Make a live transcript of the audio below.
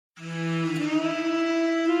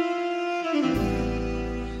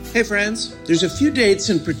Hey friends, there's a few dates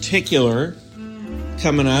in particular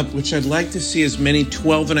coming up which I'd like to see as many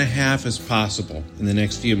 12 and a half as possible in the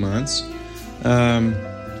next few months.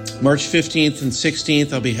 March 15th and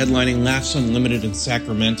 16th, I'll be headlining Laughs Unlimited in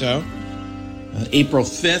Sacramento. April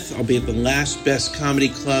 5th, I'll be at the Last Best Comedy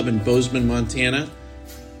Club in Bozeman, Montana.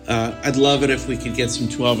 I'd love it if we could get some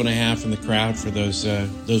 12 and a half in the crowd for those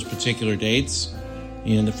particular dates.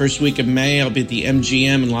 And the first week of May, I'll be at the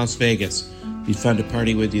MGM in Las Vegas. Be fun to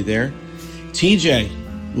party with you there. TJ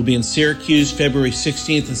will be in Syracuse February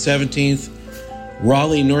 16th and 17th.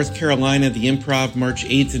 Raleigh, North Carolina, the Improv March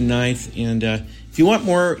 8th and 9th. And if you want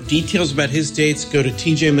more details about his dates, go to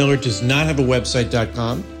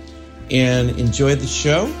tjmillerdoesnothaveawebsite.com and enjoy the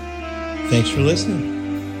show. Thanks for listening.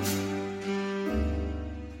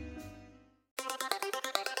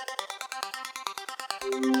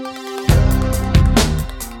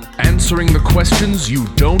 Answering the questions you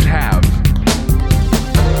don't have.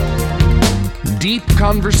 Deep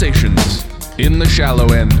conversations in the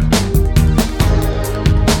shallow end.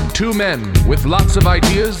 Two men with lots of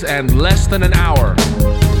ideas and less than an hour.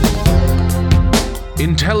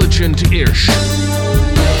 Intelligent-ish.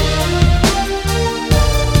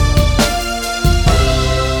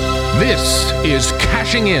 This is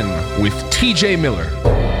Cashing In with TJ Miller.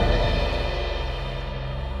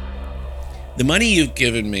 The money you've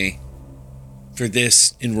given me for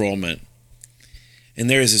this enrollment, and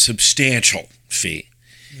there is a substantial fee.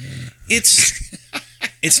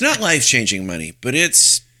 It's not life-changing money, but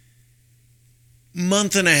it's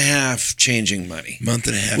month and a half changing money. Month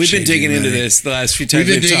and a half. We've been digging into this the last few times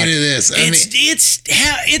we've been digging into this. It's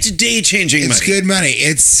day-changing money. It's good money.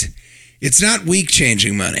 It's not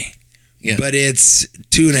week-changing money, but it's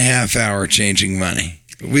 2.5 hour changing money.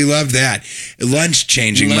 We love that. Lunch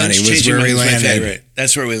changing money was where we landed.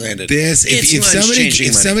 That's where we landed.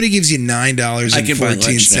 If somebody gives you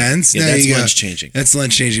 $9.14, that's lunch changing. That's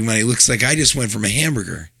lunch changing money. It looks like I just went from a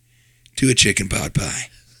hamburger to a chicken pot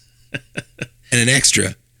pie and an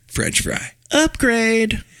extra French fry.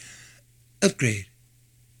 Upgrade me,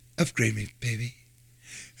 baby.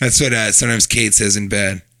 That's what sometimes Kate says in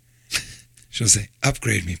bed. She'll say,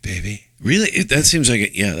 "Upgrade me, baby." Really? That seems like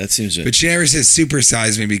it. Yeah, that seems it. But she never says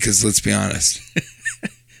supersize me because, let's be honest,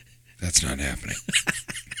 that's not happening.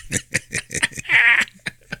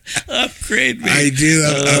 Upgrade me. I do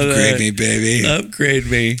love upgrade me, baby.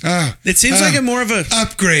 Upgrade me. It seems like a more of a...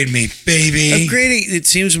 Upgrade me, baby. Upgrading, it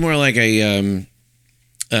seems more like a,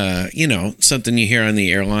 something you hear on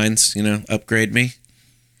the airlines, upgrade me.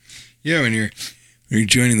 Yeah, when you're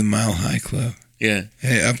joining the Mile High Club. Yeah.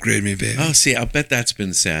 Hey, upgrade me, baby. Oh, see, I'll bet that's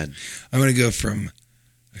been said. I'm going to go from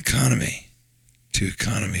economy to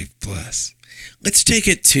economy plus. Let's take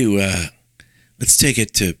it to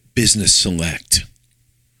business select.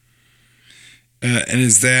 And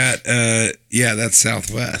is that that's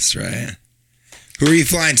Southwest, right? Who are you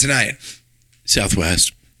flying tonight?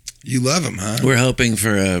 Southwest. You love them, huh? We're hoping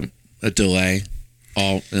for a delay.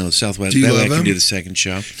 Southwest. Do you that love way I can them? do the second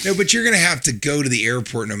show. No, but you're going to have to go to the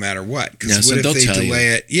airport no matter what. Because Yeah, what so if they they'll tell delay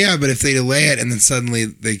you. it? Yeah, but if they delay it and then suddenly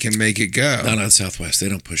they can make it go. No, not Southwest. They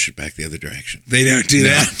don't push it back the other direction. They don't do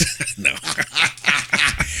that? No.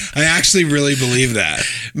 I actually really believe that.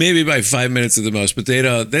 Maybe by 5 minutes at the most, but they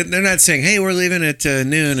don't. They're not saying, "Hey, we're leaving at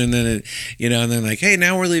noon," and then and then like, "Hey,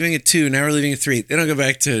 now we're leaving at 2. Now we're leaving at 3." They don't go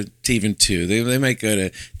back to even 2. They might go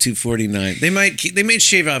to 2:49. They may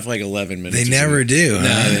shave off like 11 minutes. They never do.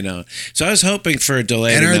 No, they don't. So I was hoping for a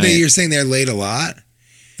delay. And tonight. you're saying they're late a lot?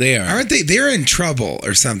 They are. Aren't they? They're in trouble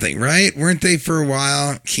or something, right? Weren't they for a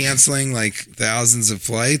while canceling like thousands of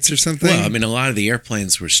flights or something? Well, I mean, a lot of the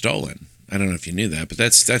airplanes were stolen. I don't know if you knew that, but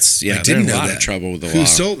that's I they're didn't in a know lot that. of trouble with the law. Who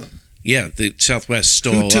stole them? Yeah, the Southwest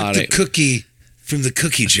stole Who a took lot the of cookie from the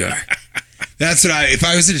cookie jar? That's what if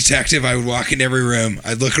I was a detective, I would walk into every room,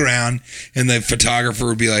 I'd look around, and the photographer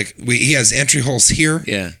would be like, he has entry holes here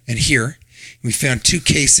and here. We found 2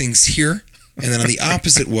 casings here, and then on the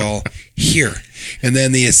opposite wall, here. And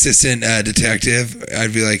then the assistant detective,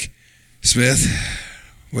 I'd be like, "Smith,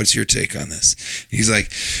 what's your take on this?" He's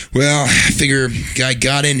like, "Well, I figure guy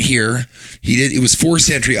got in here. It was forced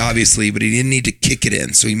entry, obviously, but he didn't need to kick it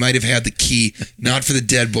in. So he might have had the key, not for the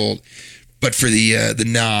deadbolt, but for the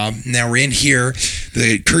knob. Now we're in here.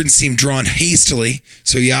 The curtains seemed drawn hastily,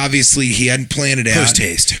 so he hadn't planned it out. Post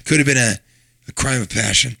haste. Could have been a crime of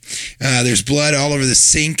passion. There's blood all over the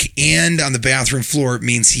sink and on the bathroom floor. It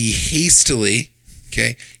means he hastily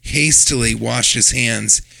washed his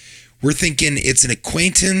hands. We're thinking it's an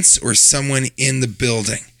acquaintance or someone in the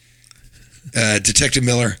building. Detective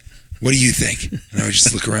Miller, what do you think?" And I would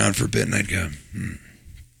just look around for a bit and I'd go,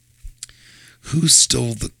 "Who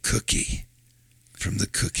stole the cookie from the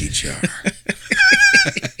cookie jar.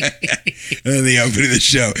 And then the opening of the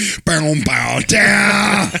show, bow, bow,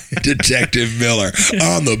 down. Detective Miller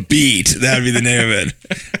on the beat. That would be the name of it.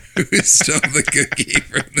 Who stole the cookie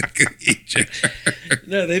from the cookie jar?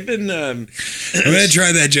 No, they've been. I'm gonna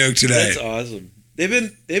try that joke tonight. That's awesome. They've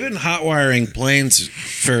been hot wiring planes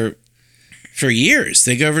for years.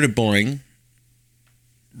 They go over to Boeing,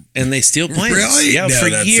 and they steal planes. Really? Yeah, No, for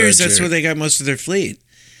that's years. not That's true. where they got most of their fleet.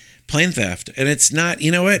 Plane theft, and it's not.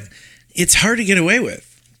 You know what? It's hard to get away with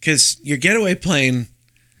because your getaway plane.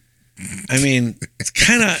 I mean, it's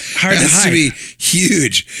kind of hard to has hide. to be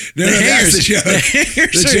huge. No, that's the joke.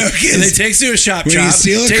 The joke is and they takes to a shop when you chop.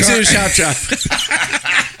 steal a Takes car- to a shop.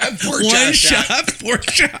 Poor One shop. poor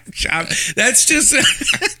shop. That's just a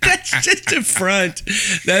front.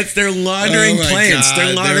 That's they're laundering Oh my planes. God,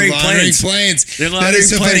 They're laundering planes. They're That laundering is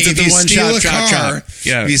so planes funny. at If the you one steal a shop, car,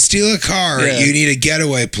 Yeah. if you steal a car, Yeah. you need a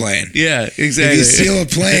getaway plane. Yeah, If exactly. you steal a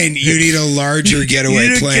plane, you need a larger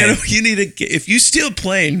getaway plane. If you steal a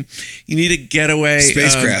plane, you need a getaway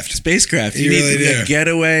Spacecraft. Spacecraft. You really do. a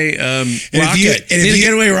getaway rocket. And you need a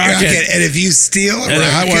getaway rocket. And if you steal a And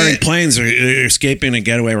hot wiring rocket, planes are escaping a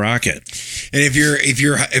getaway rocket. and if you're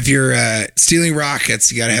stealing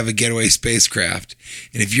rockets, you got to have a getaway spacecraft.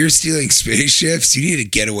 And if you're stealing spaceships, you need a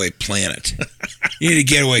getaway planet. You need a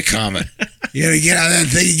getaway comet. You got to get on that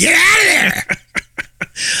thing. Get out of there!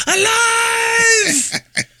 Alive!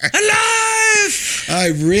 Alive! I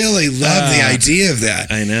really love the idea of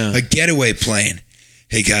that. I know. A getaway plane.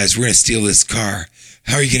 Hey guys, we're gonna steal this car.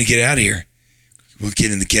 How are you gonna get out of here? We'll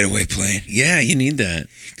get in the getaway plane. Yeah, you need that.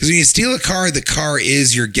 Because when you steal a car, the car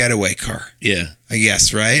is your getaway car. Yeah, I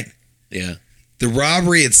guess, right? yeah. The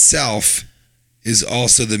robbery itself is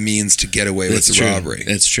also the means to get away with the true. robbery.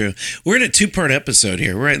 That's true. We're in a 2-part episode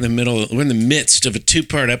here. We're right in the middle. We're in the midst of a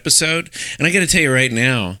 2-part episode, and I got to tell you right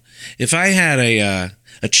now, if I had a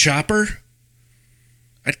chopper,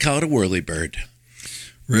 I'd call it a whirlybird.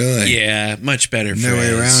 Really? Yeah, much better. No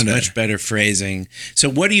way around it. Much better phrasing. So,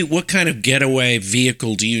 what kind of getaway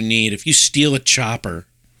vehicle do you need if you steal a chopper?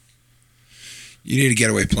 You need a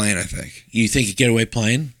getaway plane, I think. You think a getaway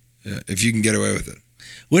plane? Yeah, if you can get away with it.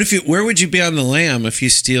 What if you? Where would you be on the lam if you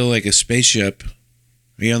steal like a spaceship?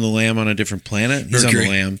 Are you on the lam on a different planet? He's Mercury. on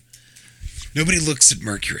the lam. Nobody looks at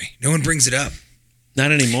Mercury. No one brings it up.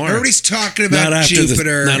 Not anymore. Everybody's talking about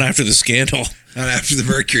Jupiter. Not after the scandal. Not after the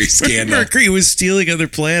Mercury scandal. Mercury was stealing other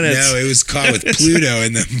planets. No, it was caught with Pluto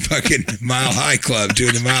in the fucking Mile High Club,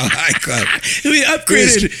 doing the Mile High Club. We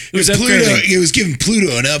upgraded. It was Pluto. upgraded. It was giving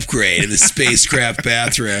Pluto an upgrade in the spacecraft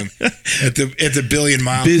bathroom at the Billion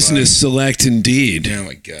Mile Business select indeed. Club. Oh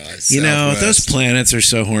my God! You know, Southwest. those planets are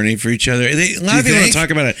so horny for each other. A lot of people don't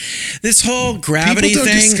talk about it. This whole gravity People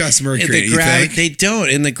don't thing. discuss Mercury, you think? They don't.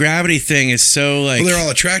 And the gravity thing is so like. Well, they're all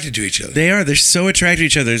attracted to each other. They are. They're so attracted to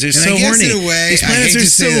each other. They're And so I guess horny. in a way, These I planets hate are to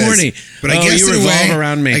so say this, horny. but I guess you in a revolve way,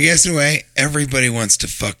 around me. I guess in a way, everybody wants to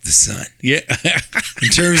fuck the sun. Yeah. In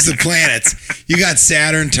terms of planets, you got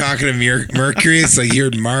Saturn talking to Mercury. It's like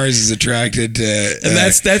you're Mars is attracted to, And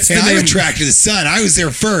that's hey, the I'm name. attracted to the sun. I was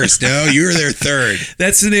there first. No, you were there third.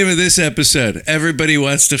 That's the name of this episode. Everybody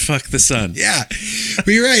wants to fuck the sun. Yeah, but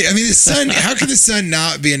you're right. I mean, the sun. How can the sun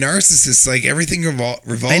not be a narcissist? Like everything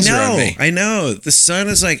revolves around me. I know. The sun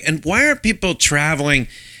is like, and why aren't people traveling?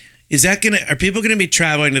 Are people gonna be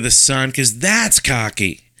traveling to the sun? Because that's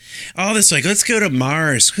cocky. All this like, let's go to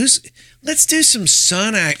Mars. Let's do some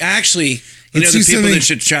sun. Actually, Let's the do people something- that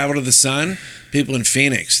should travel to the sun, people in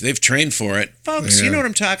Phoenix. They've trained for it, folks. Yeah. You know what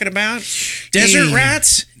I'm talking about? Desert Hey,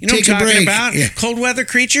 rats. You know take what a I'm talking break. about? Yeah. Cold weather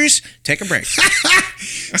creatures. Take a break.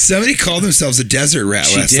 Somebody called themselves a desert rat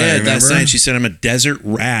She last night. did Remember? last night. She said, "I'm a desert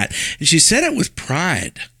rat," and she said it with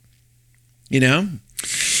pride. You know.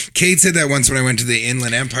 Kate said that once when I went to the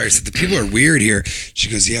Inland Empire. She said the people are weird here. She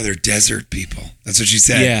goes, "Yeah, they're desert people." That's what she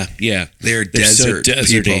said. Yeah. They're so desert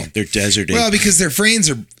deserty. people. They're deserty. Well, because their frames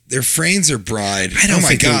are bride. I don't Oh my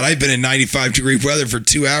think God! I've been in 95-degree weather for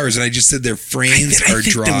 2 hours, and I just said their frames are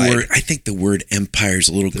dry. I think the word empire is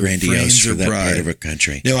a little grandiose frames for are that part bride. of a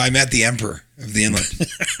country. No, I met the emperor of the inland.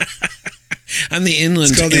 I'm the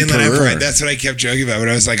inland It's called the emperor. Inland Emperor. That's what I kept joking about. But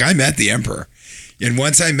I was like, I met the emperor. And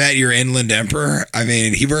once I met your inland emperor, I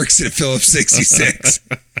mean, he works at Phillips 66.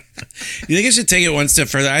 You think I should take it one step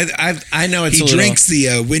further? I know it's He a little. drinks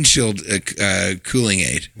the windshield cooling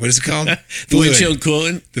aid. What is it called? The Fluid. windshield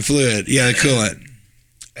cooling. The fluid. Yeah, the coolant.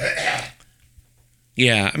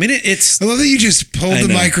 Yeah, I mean it's. I love that you just pulled I the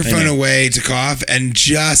know, microphone I know. away to cough, and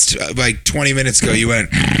just like 20 minutes ago, you went,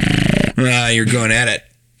 you're going at it.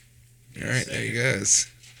 All right, there you go. It's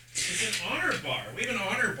an honor bar. We have an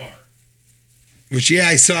honor bar. Which, yeah,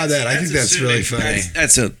 I saw that. I think that's really funny.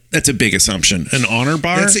 That's a big assumption. An honor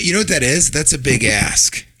bar? You know what that is? That's a big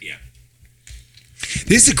ask. Yeah.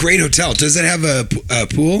 This is a great hotel. Does it have a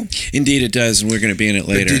pool? Indeed, it does, and we're going to be in it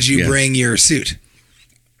later. But did you bring your suit?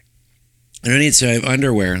 I don't need to. I have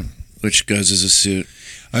underwear, which goes as a suit.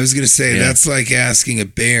 I was going to say, that's like asking a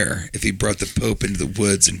bear if he brought the Pope into the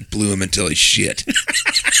woods and blew him until he shit.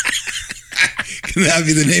 Can that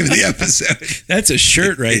be the name of the episode? That's a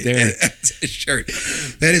shirt right there. That's a shirt.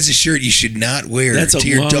 That is a shirt you should not wear to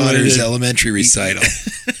your daughter's elementary recital.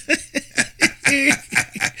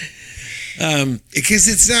 Because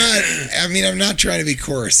it's not, I'm not trying to be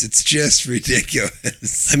coarse. It's just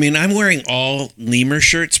ridiculous. I'm wearing all lemur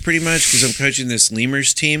shirts pretty much because I'm coaching this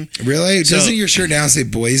lemurs team. Really? Doesn't your shirt now say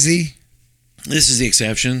Boise? This is the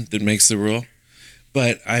exception that makes the rule.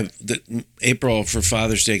 But April for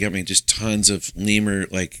Father's Day got me just tons of lemur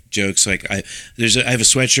jokes. I have a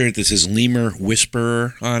sweatshirt that says Lemur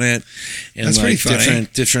Whisperer on it, and that's pretty funny.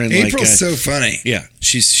 Different. April's so funny. Yeah,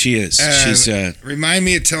 she is. She's remind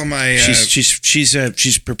me to tell my.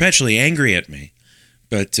 She's perpetually angry at me,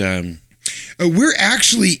 but we're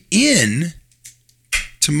actually in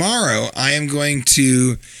tomorrow. I am going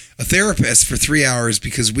to a therapist for 3 hours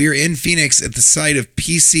because we're in Phoenix at the site of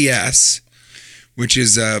PCS, which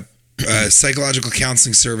is Psychological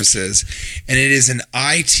Counseling Services, and it is an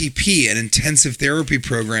ITP, an intensive therapy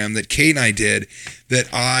program that Kate and I did that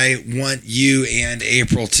I want you and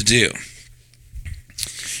April to do.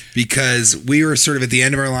 Because we were sort of at the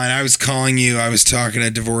end of our line. I was calling you. I was talking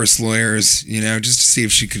to divorce lawyers, just to see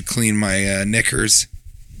if she could clean my knickers.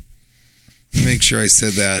 Make sure I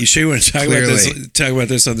said that. You sure you want to talk about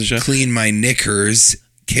this on the show? Clean my knickers.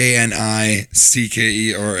 KNICKERS.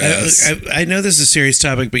 I know this is a serious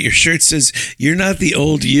topic, but your shirt says, "You're not the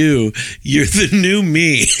old you, you're the new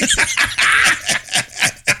me."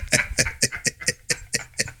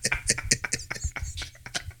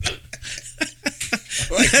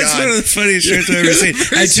 That's one of the funniest shirts I've ever seen.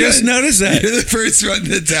 I just noticed that. You're the first one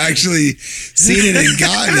that's actually seen it and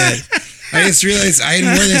gotten it. I just realized I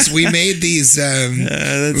hadn't worn this. We made these.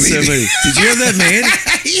 That's so funny. Did you have that made?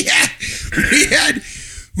 Yeah.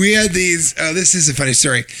 We had these. Oh, this is a funny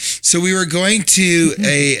story. So we were going to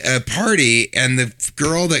a party, and the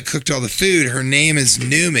girl that cooked all the food, her name is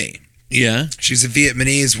Numi. Yeah. She's a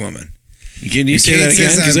Vietnamese woman. Can you say that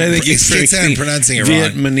again? Because I think I'm pronouncing it wrong.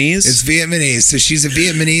 Vietnamese? It's Vietnamese. So she's a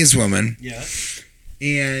Vietnamese woman. Yeah.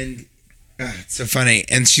 And it's so funny.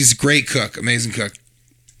 And she's a great cook, amazing cook.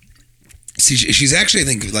 She's actually, I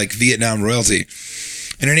think, like Vietnam royalty.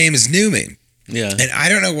 And her name is Numi. Yeah. And I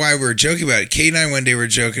don't know why we were joking about it. Kate and I one day were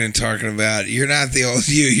joking and talking about, you're not the old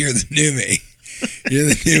you, you're the new me. You're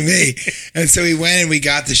the new me. And so we went and we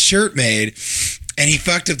got the shirt made, and he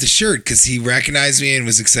fucked up the shirt because he recognized me and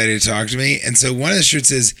was excited to talk to me. And so one of the shirts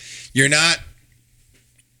says, you're not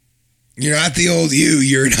the old you,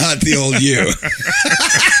 you're not the old you.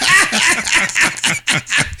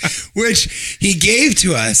 Which he gave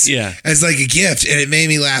to us as like a gift, and it made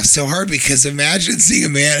me laugh so hard because imagine seeing a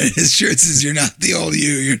man and his shirt says, you're not the old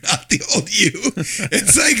you, you're not the old you.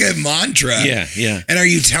 It's like a mantra. Yeah. And are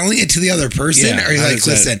you telling it to the other person? Yeah, or are you like,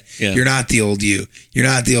 listen, you're not the old you, you're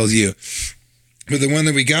not the old you. But the one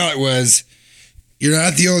that we got was, you're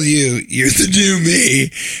not the old you, you're the new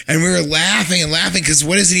me. And we were laughing and laughing because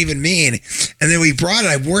what does it even mean? And then we brought it.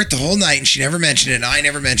 I wore it the whole night, and she never mentioned it, and I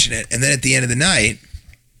never mentioned it. And then at the end of the night,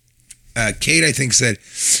 Kate, I think, said,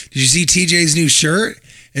 did you see TJ's new shirt?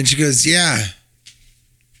 And she goes, yeah.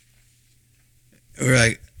 We're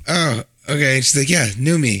like, oh, okay. And she's like, yeah,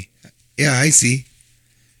 new me. Yeah, I see.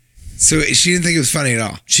 So she didn't think it was funny at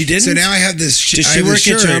all. She didn't? So now I have this Does she work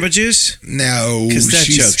at Jamba Juice? No. Because that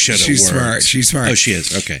joke should have She's worked. smart. She's smart. Oh, she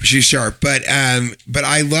is. Okay. She's sharp. But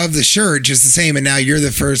I love the shirt just the same. And now you're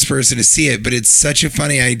the first person to see it. But it's such a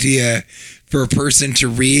funny idea for a person to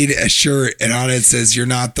read a shirt and on it says, you're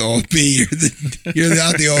not the old me. You're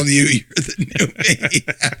not the old you. You're the new me.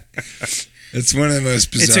 It's one of the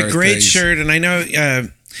most bizarre things. It's a great shirt. And I know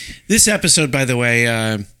this episode, by the way,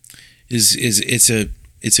 it's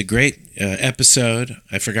a great episode.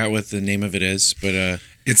 I forgot what the name of it is, but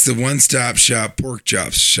it's the one-stop shop pork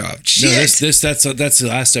chops shop. Shit. No, that's the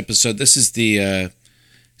last episode. This is the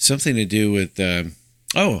something to do with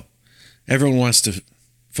everyone wants to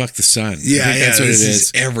fuck the sun. Yeah, I think that's what it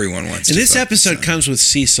is. Everyone wants. And to this fuck episode the sun. comes with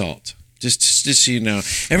sea salt. Just so you know,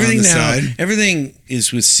 everything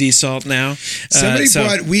is with sea salt now. Somebody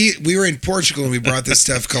brought. We were in Portugal and we brought this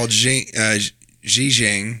stuff called Zhejiang.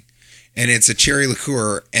 And it's a cherry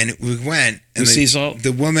liqueur, and we went. And sea salt?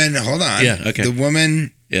 The woman, hold on. Yeah, okay. The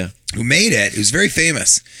woman who made it, who's very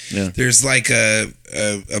famous. Yeah. There's like a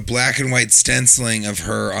black and white stenciling of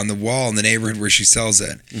her on the wall in the neighborhood where she sells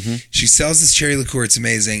it. Mm-hmm. She sells this cherry liqueur. It's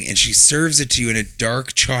amazing. And she serves it to you in a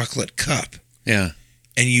dark chocolate cup. Yeah.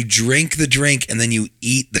 And you drink the drink and then you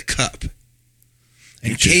eat the cup.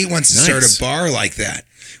 And Kate wants to start a bar like that,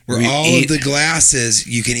 where of the glasses,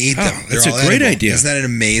 you can eat them. That's a great idea. Isn't that an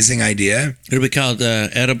amazing idea? It'll be called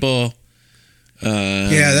edible...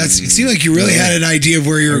 it seemed like you really had an idea of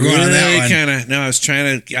where you were going on that one. No, I was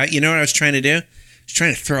trying to, you know what I was trying to do? I was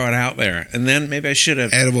trying to throw it out there. And then maybe I should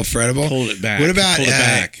have edible Fredible. Pulled it back. What about,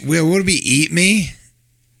 what would be Eat Me?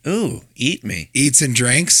 Ooh, Eat Me. Eats and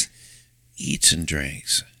Drinks? Eats and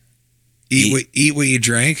Drinks. Eat what you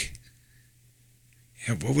drank?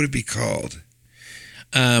 Yeah, what would it be called?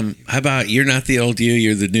 How about You're Not the Old You,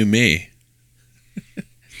 You're the New Me?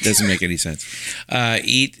 Doesn't make any sense.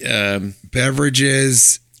 Eat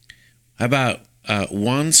beverages. How about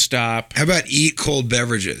One Stop? How about eat cold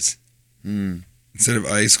beverages instead of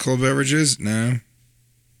ice cold beverages? No.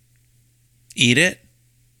 Eat it?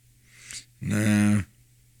 No.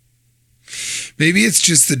 Maybe it's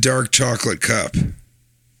just the dark chocolate cup.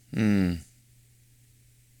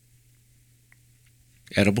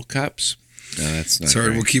 Edible cups? No, that's not. Sorry,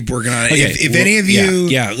 right. We'll keep working on it. Okay, if any of you,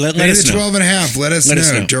 let us know. 12 and a half, let us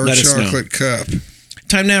know. Dark chocolate cup.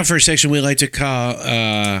 Time now for a section we like to call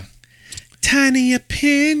Tiny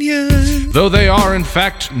Opinion. Though they are, in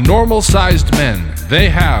fact, normal-sized men, they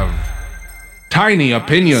have tiny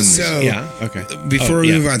opinions. So, okay. Before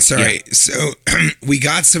we move on, sorry. Yeah. So, we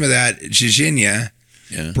got some of that Giginia,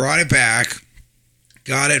 brought it back,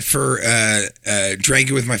 got it for, drank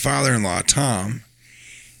it with my father-in-law, Tom.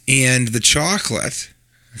 And the chocolate,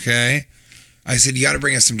 okay, I said, you got to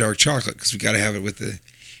bring us some dark chocolate because we got to have it with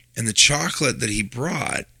and the chocolate that he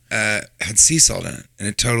brought had sea salt in it, and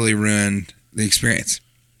it totally ruined the experience.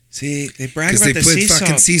 See, they brag about the sea salt. Because they put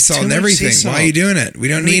fucking sea salt in everything. Why are you doing it? We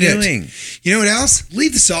don't need it. You know what else?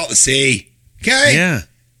 Leave the salt in the sea, okay? Yeah.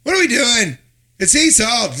 What are we doing? It's sea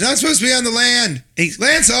salt. It's not supposed to be on the land.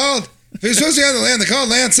 Land salt. If it's supposed to be on the land, they call it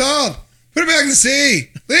land salt. Put it back in the sea.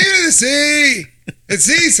 Leave it in the sea. It's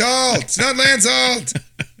sea salt. It's not land salt.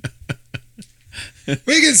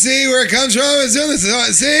 We can see where it comes from. It's in the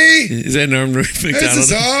sea. Is that Norm McDonald? It's the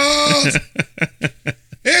salt.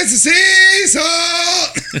 It's the sea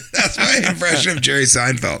salt. That's my impression of Jerry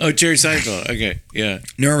Seinfeld. Oh, Jerry Seinfeld. Okay, yeah.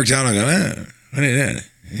 Norm McDonald goes, what are you doing?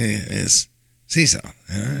 It's sea salt.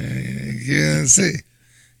 You can see.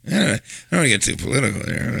 I don't want to get too political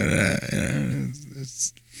here, but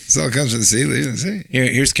salt comes from the sea, leaves in the sea.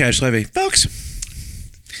 Here's Cash Levy. Folks,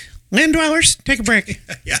 land dwellers, take a break.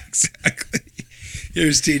 Yeah, exactly.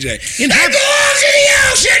 Here's TJ. It belongs in the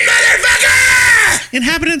ocean, motherfucker!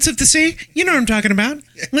 Inhabitants of the sea, you know what I'm talking about.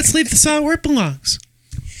 Let's leave the salt where it belongs.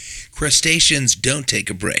 Crustaceans, don't take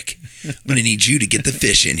a break. I'm going to need you to get the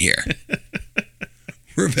fish in here.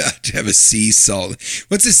 We're about to have a sea salt.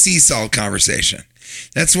 What's a sea salt conversation?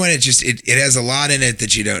 That's when it has a lot in it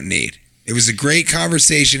that you don't need. It was a great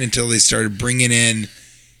conversation until they started bringing in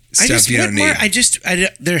stuff you don't need.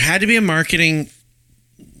 There had to be a marketing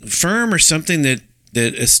firm or something that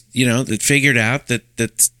figured out that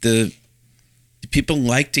the people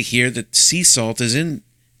like to hear that sea salt is in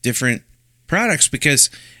different products, because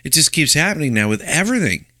it just keeps happening now with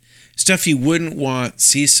everything. Stuff you wouldn't want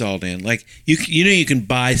sea salt in. Like you can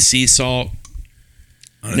buy sea salt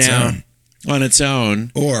on its own. On its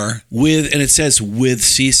own, or and it says with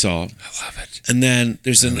sea salt. I love it. And then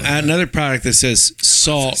there's another product that says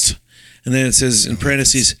salt, and then it says in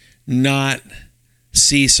parentheses, not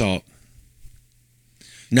sea salt,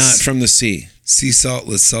 not from the sea. Sea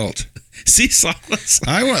saltless salt. Sea saltless.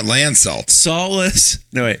 I want land salt. Saltless.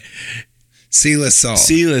 No wait. Sealess salt.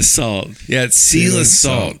 Sealess salt. Yeah, it's sealess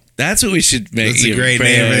salt. That's what we should make. That's a great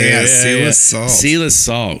name. Yeah, sealess salt. Sealess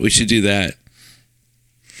salt. We should do that.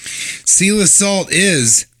 Sealess salt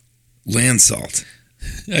is land salt.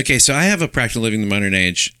 Okay, so I have a practical living in the modern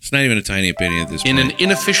age. It's not even a tiny opinion at this point. In an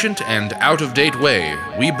inefficient and out-of-date way,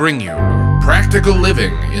 we bring you practical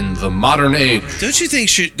living in the modern age. Don't you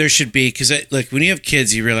think there should be, because when you have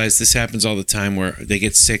kids, you realize this happens all the time where they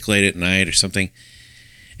get sick late at night or something,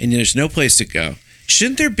 and there's no place to go.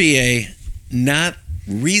 Shouldn't there be a not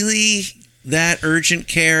really that urgent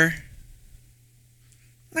care?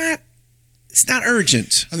 It's not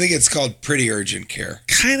urgent. I think it's called pretty urgent care.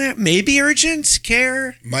 Kind of, maybe urgent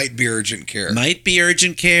care? Might be urgent care. Might be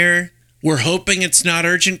urgent care. We're hoping it's not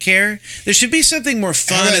urgent care. There should be something more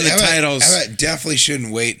fun in the titles. How about definitely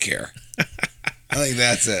shouldn't wait care? I think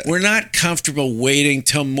that's it. We're not comfortable waiting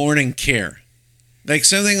till morning care. Like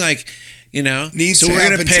something like You know, Needs to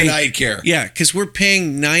happen tonight care. Yeah, because we're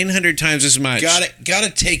paying 900 times as much. Got to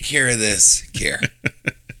take care of this care.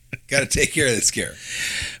 Got to take care of this care.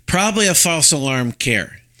 Probably a false alarm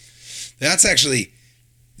care. That's actually,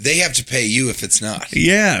 they have to pay you if it's not.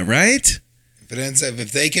 Yeah, right?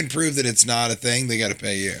 If they can prove that it's not a thing, they got to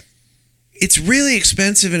pay you. It's really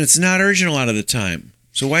expensive and it's not urgent a lot of the time.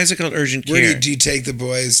 So why is it called urgent care? Where do you take the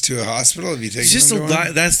boys to a hospital? Have you taken It's them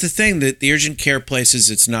just that's the thing, that the urgent care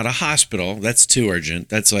places, it's not a hospital. That's too urgent.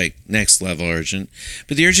 That's like next level urgent.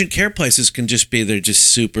 But the urgent care places can just be, they're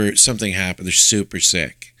just something happened. They're super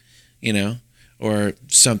sick, you know, or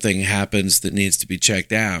something happens that needs to be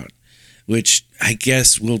checked out, which I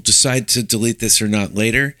guess we'll decide to delete this or not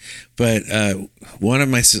later. But one of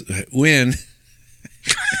my, Win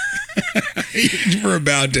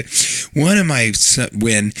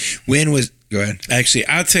was, go ahead. Actually,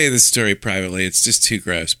 I'll tell you the story privately. It's just too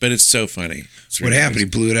gross, but it's so funny. What happened? He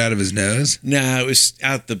blew it out of his nose? No, it was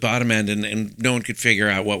out the bottom end, and no one could figure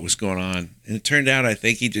out what was going on. And it turned out, I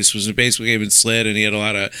think he just was basically even slid, and he had a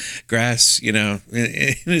lot of grass, you know,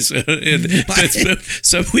 in his. So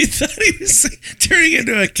we thought he was turning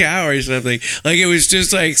into a cow or something. Like it was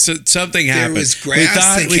just like something happened. There was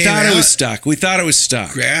grass. We thought it was stuck. We thought it was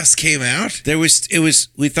stuck. Grass came out. We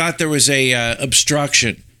thought there was a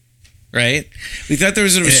obstruction. Right? We thought there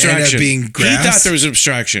was an obstruction. It ended up being grass? He thought there was an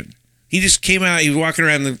obstruction. He just came out. He was walking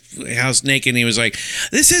around the house naked. And he was like,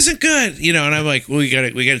 "This isn't good," you know. And I'm like, "Well, we got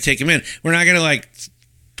to take him in. We're not gonna like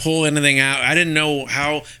pull anything out." I didn't know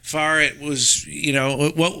how far it was. You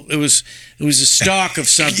know, what it was. It was a stalk of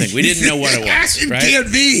something. We didn't know what it was. Right? It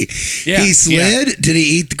can't be. Yeah, he slid. Yeah. Did he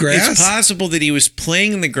eat the grass? It's possible that he was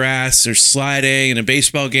playing in the grass or sliding in a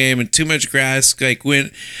baseball game, and too much grass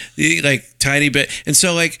went tiny bit. And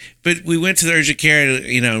so but we went to the urgent care.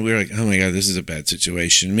 You know, we were like, "Oh my God, this is a bad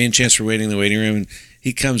situation." Me and Chance were waiting in the waiting room, and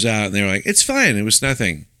he comes out, and they were like, "It's fine. It was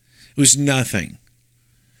nothing. It was nothing,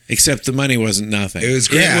 except the money wasn't nothing. It was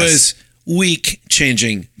grass. It was week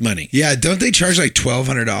changing money." Yeah, don't they charge like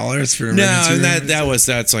 $1,200 for emergency room? No,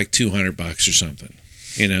 that's like $200 or something.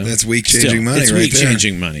 You know, that's week changing money. It's right week there.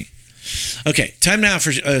 changing money. Okay, time now for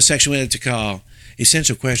a section we like to call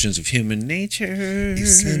Essential Questions of Human Nature.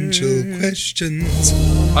 Essential questions.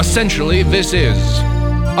 Essentially, this is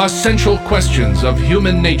Essential Questions of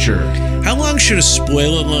Human Nature. How long should a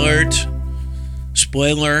spoiler alert? A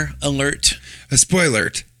spoiler.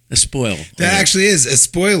 A spoil. That actually is a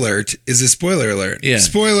spoiler. Is a spoiler alert. Yeah.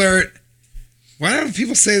 Spoiler. Why don't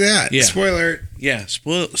people say that? Yeah. Spoiler. Yeah.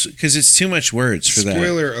 Spoil, because it's too much words for that.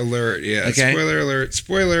 Spoiler alert. Yeah. Okay. Spoiler alert.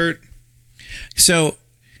 Spoiler. So,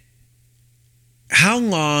 how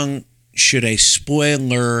long should a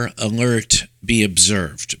spoiler alert be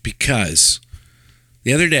observed? Because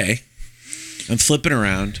the other day, I'm flipping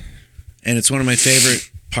around, and it's one of my favorite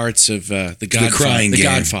parts of The Godfather.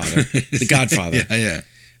 The Godfather. Yeah.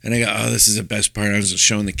 And I go, "Oh, this is the best part." I was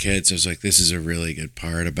showing the kids. I was like, "This is a really good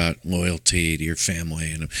part about loyalty to your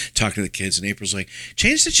family." And I'm talking to the kids, and April's like,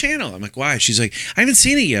 "Change the channel." I'm like, "Why?" She's like, "I haven't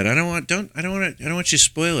seen it yet. I don't want you to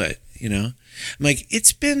spoil it." You know, I'm like,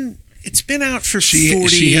 It's been out for 40.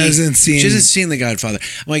 She hasn't seen The Godfather.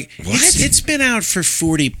 I'm like, what? It's been out for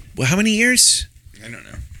 40. Well, how many years? I don't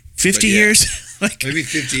know. 50 years? Maybe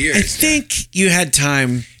 50 years. I think you had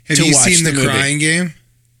time to watch the movie. Have you seen The Crying Game?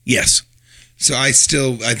 Yes. So I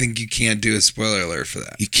think you can't do a spoiler alert for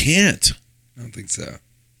that. You can't. I don't think so.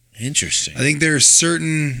 Interesting. I think there are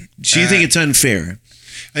certain. So you think it's unfair?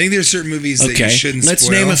 I think there are certain movies that you shouldn't Let's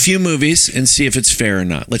spoil. name a few movies and see if it's fair or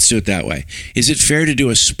not. Let's do it that way. Is it fair to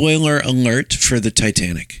do a spoiler alert for the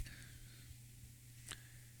Titanic?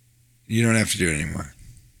 You don't have to do it anymore.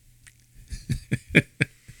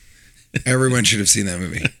 Everyone should have seen that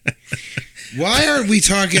movie. Why aren't we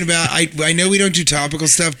talking about, I know we don't do topical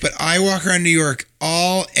stuff, but I walk around New York,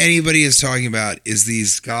 all anybody is talking about is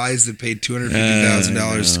these guys that paid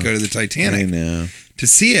 $250,000 to go to the Titanic. I know. To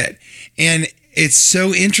see it. And it's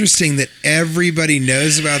so interesting that everybody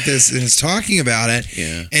knows about this and is talking about it.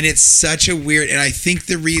 Yeah. And it's such a weird, and I think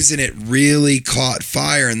the reason it really caught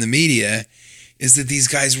fire in the media is that these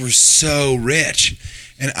guys were so rich.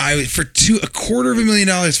 And for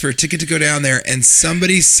 $250,000 for a ticket to go down there, and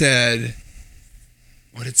somebody said,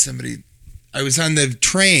 I was on the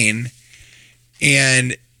train,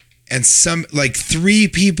 and some, like, 3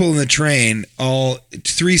 people in the train,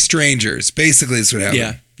 3 strangers, basically is what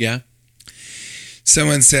happened. Yeah.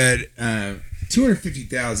 Someone said,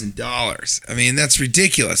 $250,000. I mean, that's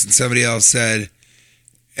ridiculous. And somebody else said,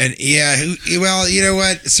 and well, you know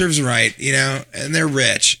what? It serves them right, you know, and they're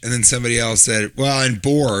rich. And then somebody else said, well, and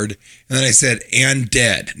bored. And then I said, and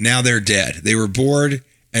dead. Now they're dead. They were bored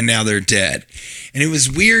and now they're dead. And it was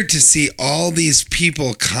weird to see all these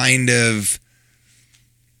people kind of,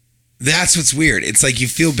 that's what's weird. It's like you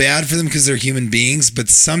feel bad for them because they're human beings, but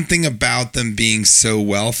something about them being so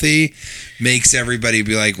wealthy makes everybody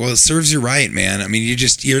be like, well, it serves you right, man. I mean,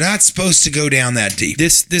 you're not supposed to go down that deep.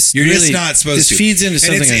 You're really, just not supposed to. This feeds into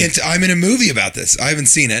something. I'm in a movie about this. I haven't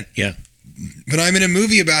seen it. Yeah. But I'm in a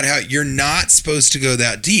movie about how you're not supposed to go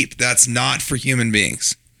that deep. That's not for human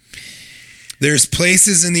beings. There's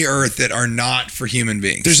places in the earth that are not for human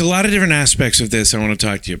beings. There's a lot of different aspects of this I want to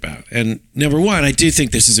talk to you about. And number one, I do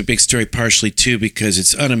think this is a big story partially too because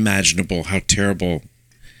it's unimaginable how terrible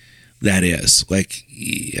that is. Like,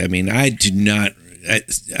 I mean, I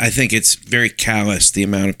think it's very callous, the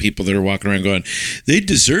amount of people that are walking around going, they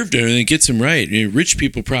deserved it and it gets them right. You know, rich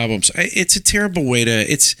people problems. It's a terrible way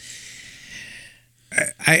to,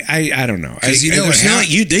 I don't know. Because you know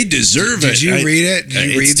they deserve it. Did you read it?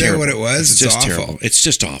 Did you read there what it was? It's awful. Terrible. It's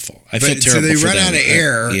just awful. I feel terrible. So they run them. out of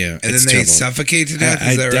air, and then they terrible. suffocate to death.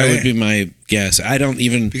 Is that right? That would be my guess. I don't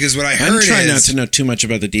even, because what I heard I'm trying not to know too much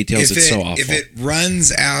about the details. It's so awful. If it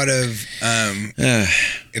runs out of,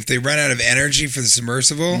 if they run out of energy for the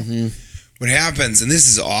submersible, what happens? And this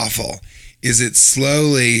is awful. Is it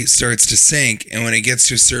slowly starts to sink, and when it gets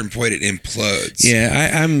to a certain point, it implodes.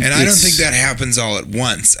 Yeah, I don't think that happens all at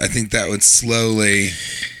once. I think that would slowly.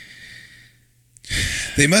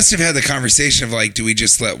 They must have had the conversation of like, do we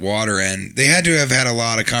just let water in? They had to have had a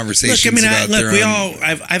lot of conversations. Look, I mean, about their own.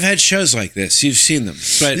 I've had shows like this. You've seen them,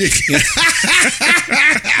 but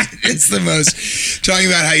it's the most talking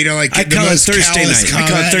about how you don't like. I call it Thursday night.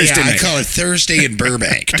 I call it Thursday in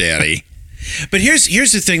Burbank, Daddy. But here's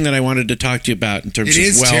the thing that I wanted to talk to you about in terms of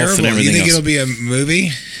wealth terrible. and everything. You think else. It'll be a movie?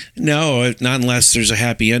 No, not unless there's a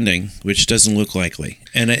happy ending, which doesn't look likely.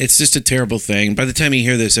 And it's just a terrible thing. By the time you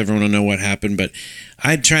hear this, everyone will know what happened. But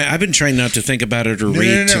I've been trying not to think about it or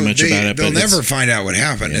read too much about it. They'll never find out what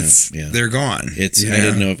happened. They're gone. I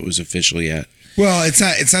didn't know if it was official yet. Well, it's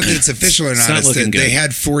not that it's official or not. It's that they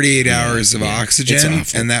had 48 hours of oxygen,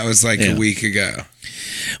 and that was like a week ago.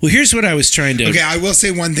 Well, here's what I was trying to. Okay, I will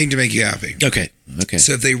say one thing to make you happy. Okay.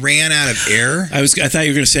 So if they ran out of air, I thought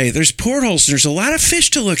you were going to say there's portholes and there's a lot of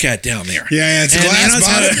fish to look at down there. Yeah, it's a glass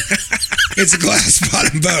bottom. It's a glass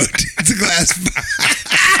bottom boat. It's a glass.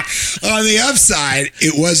 On the upside,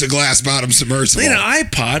 it was a glass bottom submersible. They had an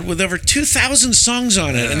iPod with over 2,000 songs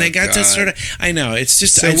on it, and they got to sort of. I know it's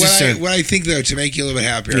just. So what I think though, to make you a little bit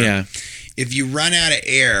happier, if you run out of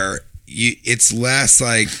air. It's less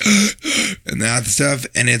like and that stuff,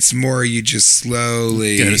 and it's more you just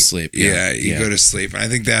slowly go to sleep. You go to sleep. And I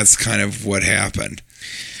think that's kind of what happened.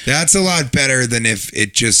 That's a lot better than if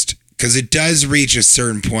it just, because it does reach a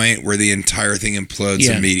certain point where the entire thing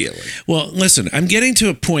implodes immediately. Well, listen, I'm getting to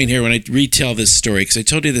a point here when I retell this story, because I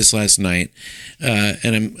told you this last night,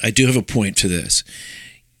 and I do have a point to this.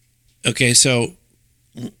 Okay, so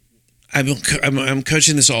I'm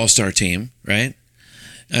coaching this all-star team, right?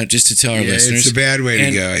 Just to tell our listeners. It's a bad way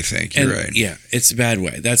to go, I think. You're right. Yeah, it's a bad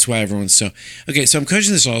way. That's why everyone's so... Okay, so I'm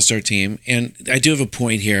coaching this all-star team, and I do have a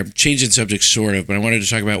point here. I'm changing subject sort of, but I wanted to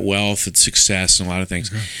talk about wealth and success and a lot of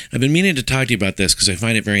things. Okay. I've been meaning to talk to you about this because I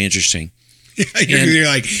find it very interesting. You're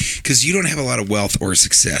like, because you don't have a lot of wealth or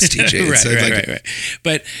success, TJ. Right.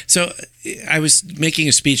 But so I was making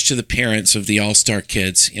a speech to the parents of the all-star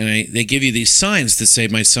kids, and they give you these signs that say,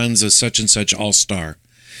 my son's a such and such all-star.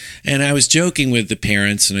 And I was joking with the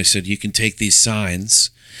parents, and I said, you can take these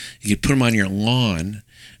signs, you can put them on your lawn,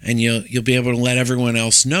 and you'll be able to let everyone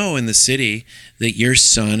else know in the city that your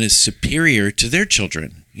son is superior to their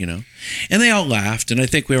children, you know. And they all laughed, and I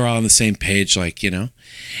think we were all on the same page, like, you know.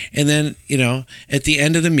 And then, you know, at the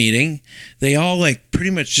end of the meeting, they all, like,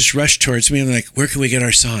 pretty much just rushed towards me and like, where can we get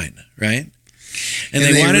our sign, right? And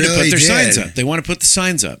they wanted to put their signs up. They want to put the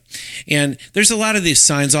signs up. And there's a lot of these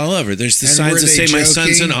signs all over. There's the signs that say, my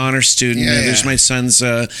son's an honor student. Yeah, there's my son's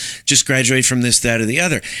just graduated from this, that, or the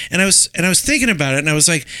other. And I was thinking about it, and I was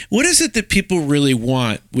like, what is it that people really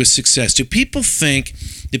want with success? Do people think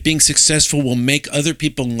that being successful will make other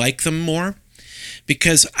people like them more?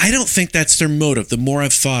 Because I don't think that's their motive, the more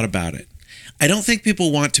I've thought about it. I don't think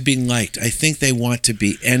people want to be liked. I think they want to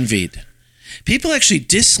be envied. People actually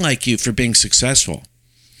dislike you for being successful.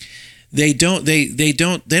 They don't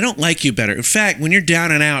like you better. In fact, when you're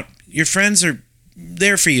down and out, your friends are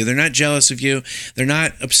there for you. They're not jealous of you. They're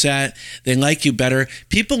not upset. They like you better.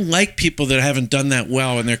 People like people that haven't done that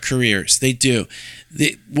well in their careers. They do.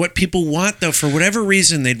 What people want, though, for whatever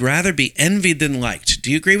reason, they'd rather be envied than liked.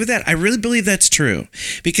 Do you agree with that? I really believe that's true.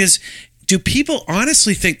 Because do people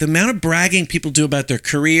honestly think the amount of bragging people do about their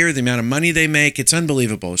career, the amount of money they make, it's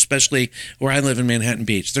unbelievable, especially where I live in Manhattan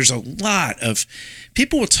Beach. There's a lot of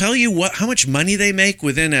people will tell you how much money they make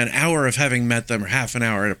within an hour of having met them or half an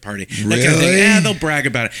hour at a party. That kind of thing. They'll brag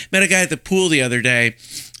about it. Met a guy at the pool the other day,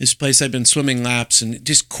 this place I've been swimming laps, and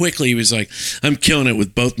just quickly he was like, I'm killing it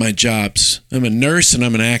with both my jobs. I'm a nurse and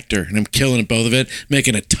I'm an actor, and I'm killing it both of it,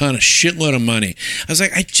 making a shitload of money. I was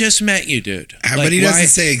like, I just met you, dude. But he doesn't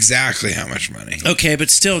say exactly how much money. Okay, but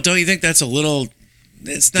still, don't you think that's a little...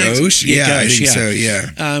 It's nice. Gauche? Yeah, I think so, yeah.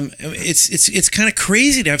 It's kind of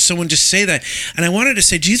crazy to have someone just say that. And I wanted to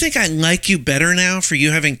say, do you think I like you better now for you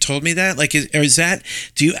having told me that? Like,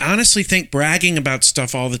 do you honestly think bragging about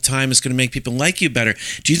stuff all the time is going to make people like you better?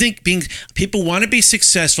 Do you think people want to be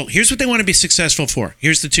successful? Here's what they want to be successful for.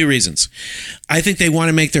 Here's the two reasons. I think they want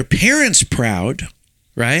to make their parents proud,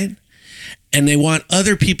 right? And they want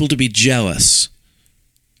other people to be jealous.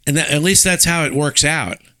 And at least that's how it works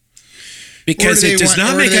out. Because it does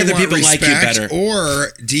not make other people like you better. Or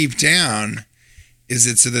deep down, is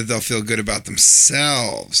it so that they'll feel good about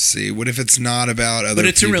themselves? See, what if it's not about other people? But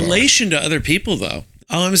it's in relation to other people, though.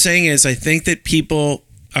 All I'm saying is I think that people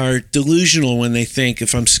are delusional when they think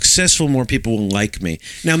if I'm successful, more people will like me.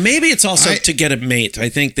 Now, maybe it's also to get a mate. I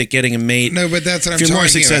think that getting a mate... No, but that's what I'm talking about. If you're more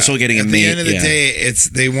successful getting a mate... At the end of the day,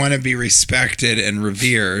 they want to be respected and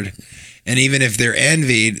revered. And even if they're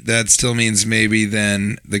envied, that still means maybe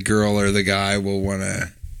then the girl or the guy will want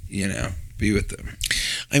to, be with them.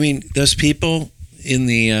 I mean, those people in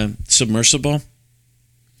the submersible,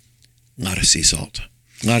 a lot of sea salt.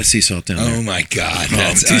 A lot of sea salt down there. Oh, my God.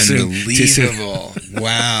 That's unbelievable.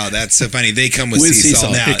 Wow, that's so funny. They come with sea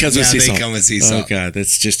salt now. It comes with sea salt. They come with sea salt. Oh, God,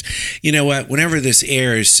 that's just... You know what? Whenever this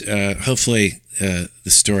airs, hopefully... the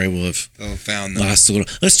story will have found them. Lost a little.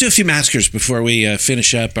 Let's do a few maskers before we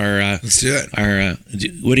finish up our. Let's do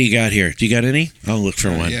it. What do you got here? Do you got any? I'll look for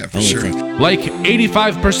one. Yeah, for sure. Like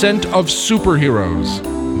 85% of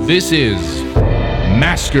superheroes, this is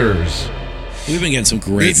Maskers. We've been getting some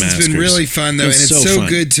great maskers. It's been really fun, though, and it's so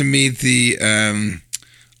good to meet the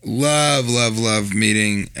love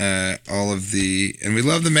meeting all of the, and we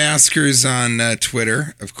love the maskers on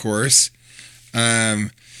Twitter, of course.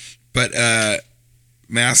 But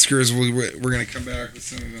maskers, we're going to come back with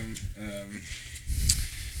some of them.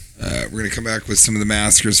 We're going to come back with some of the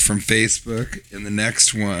maskers from Facebook in the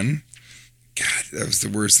next one. God, that was the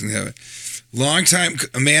worst thing ever. Longtime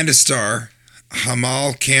Amanda Starr,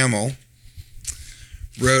 Hamal Camel,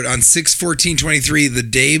 wrote on 6/14/23, the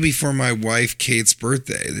day before my wife Kate's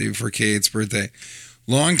birthday, the day before Kate's birthday.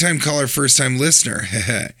 Longtime caller, first time listener.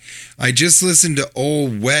 I just listened to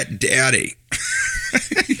Old Wet Daddy.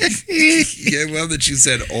 I love that you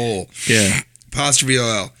said "ol." Yeah. Apostrophe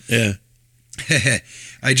O-L. Yeah.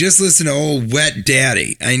 I just listened to Old Wet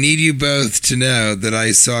Daddy. I need you both to know that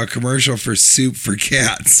I saw a commercial for soup for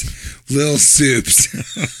cats. Lil Soups.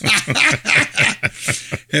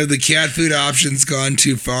 Have the cat food options gone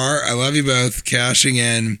too far? I love you both. Cashing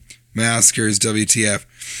in. Maskers. WTF.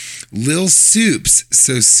 Lil Soups.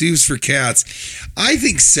 So soups for cats. I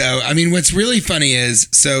think so. I mean, what's really funny is,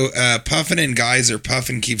 Puffin and Geyser,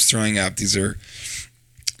 Puffin keeps throwing up. These are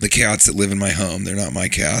the cats that live in my home. They're not my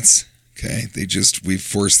cats. Okay. We've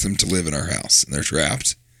forced them to live in our house, and they're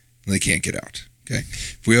trapped and they can't get out. Okay.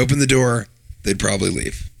 If we open the door, they'd probably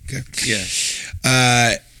leave. Okay.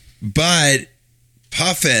 Yeah. But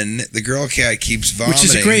Puffin, the girl cat, keeps vomiting. Which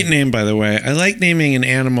is a great name, by the way. I like naming an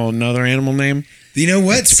animal another animal name. You know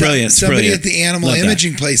what? It's brilliant. Somebody brilliant. at the animal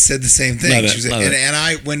imaging place said the same thing.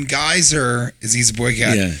 When Geyser, he's a boy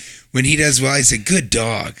cat, when he does well, I say, good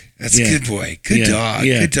dog. That's a good boy. Good dog.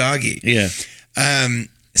 Good doggy. Yeah.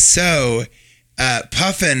 So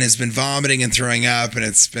Puffin has been vomiting and throwing up, and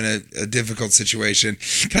it's been a difficult situation.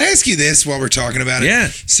 Can I ask you this while we're talking about it? Yeah.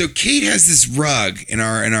 So Kate has this rug in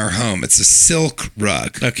our home. It's a silk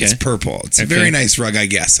rug. Okay. It's purple. It's a very nice rug, I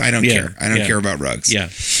guess. I don't care. I don't care about rugs. Yeah.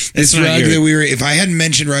 This rug if I hadn't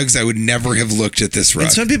mentioned rugs, I would never have looked at this rug.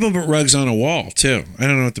 And some people put rugs on a wall too. I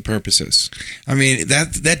don't know what the purpose is. I mean,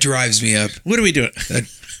 that drives me up. What are we doing?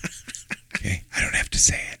 Okay, I don't have to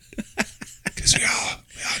say it because we all know.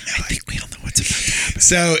 I think we all know what's about to happen.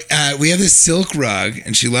 So we have this silk rug,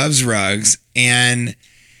 and she loves rugs, and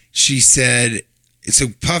she said, so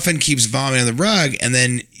Puffin keeps vomiting on the rug, and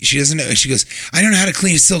then she doesn't know. She goes, I don't know how to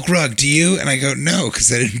clean a silk rug. Do you? And I go, no,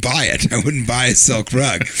 because I didn't buy it. I wouldn't buy a silk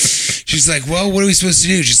rug. She's like, well, what are we supposed to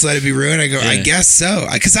do? Just let it be ruined? I go, I guess so.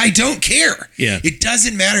 Because I don't care. Yeah. It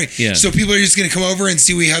doesn't matter. Yeah. So people are just going to come over and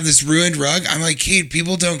see we have this ruined rug. I'm like, Kate,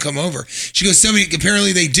 people don't come over. She goes,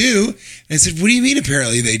 apparently they do. And I said, what do you mean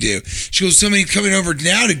apparently they do? She goes, somebody coming over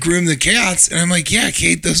now to groom the cats. And I'm like, yeah,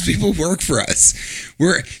 Kate, those people work for us. You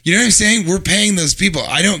know what I'm saying? We're paying those people.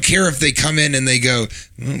 I don't care if they come in and they go,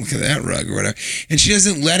 oh, look at that rug or whatever. And she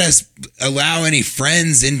doesn't let us allow any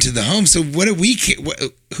friends into the home. So what do we care?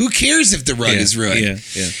 Who cares if the rug is ruined?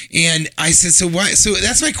 Yeah. And I said, so why? So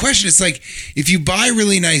that's my question. It's like, if you buy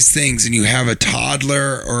really nice things and you have a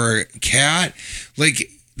toddler or a cat, like,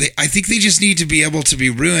 I think they just need to be able to be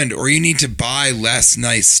ruined, or you need to buy less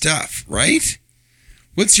nice stuff, right?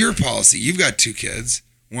 What's your policy? You've got 2 kids,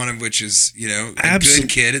 one of which is, a good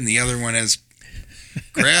kid, and the other one has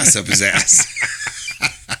grass up his ass.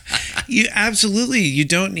 You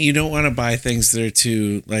don't want to buy things that are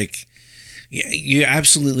too, like, you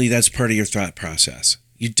absolutely, that's part of your thought process.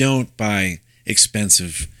 You don't buy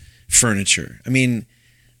expensive furniture. I mean,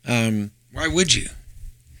 why would you?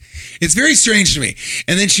 It's very strange to me.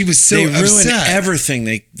 And then she was so they upset. ruin everything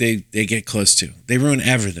they get close to. They ruin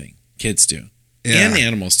everything. Kids do. Yeah. And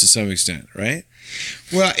animals to some extent, right?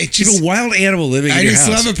 Well, it just... You have a wild animal living in your house.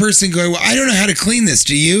 I just love a person going, well, I don't know how to clean this.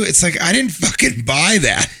 Do you? It's like, I didn't fucking buy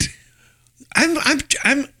that.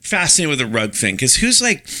 I'm fascinated with the rug thing, because who's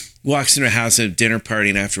like walks into a house at a dinner party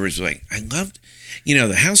and afterwards like, I loved,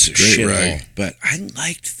 the house is shithole, but I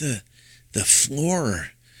liked the floor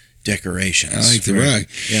decorations. I like the rug.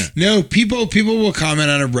 Yeah. No, people will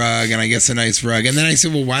comment on a rug, and I guess a nice rug. And then I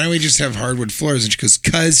said, well, why don't we just have hardwood floors? And she goes,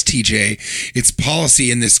 because, TJ, it's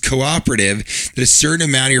policy in this cooperative that a certain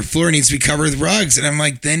amount of your floor needs to be covered with rugs. And I'm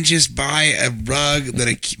like, then just buy a rug that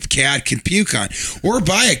a cat can puke on. Or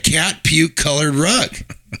buy a cat puke colored rug.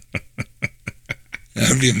 That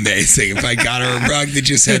would be amazing if I got her a rug that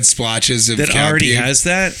just had splotches of that cat already puke. Has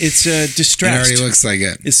that. It's distressed. It already looks like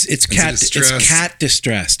it. It's cat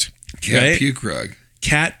distressed. Cat right? puke rug.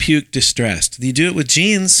 Cat puke distressed. You do it with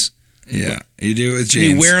jeans. Yeah, you do it with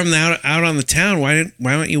jeans. You wear them out on the town. Why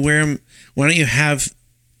don't you wear them? Why don't you have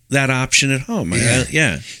that option at home?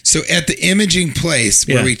 Yeah. So at the imaging place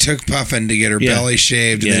where we took Puffin to get her belly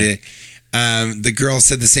shaved, the girl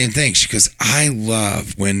said the same thing. She goes, I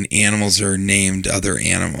love when animals are named other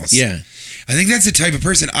animals. Yeah. I think that's the type of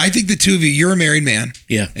person. I think the two of you, you're a married man.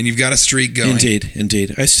 Yeah. And you've got a streak going.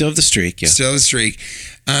 Indeed. I still have the streak, yeah. Still have the streak.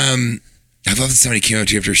 I love that somebody came up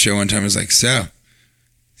to you after a show one time and was like, so,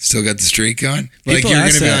 still got the streak going? Like, People you're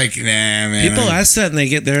going to be that. like, nah, man. People ask that and they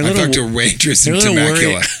get, I fucked a waitress in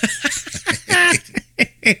Temecula.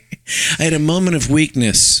 I had a moment of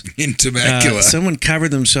weakness. In Temecula. Someone covered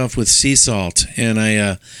themselves with sea salt, and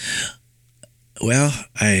I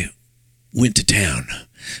went to town,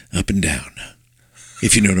 up and down,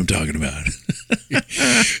 if you know what I'm talking about.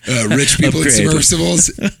 Rich people in submersibles,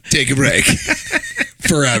 take a break.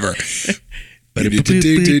 Forever.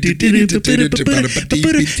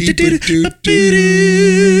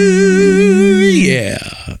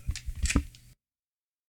 Yeah.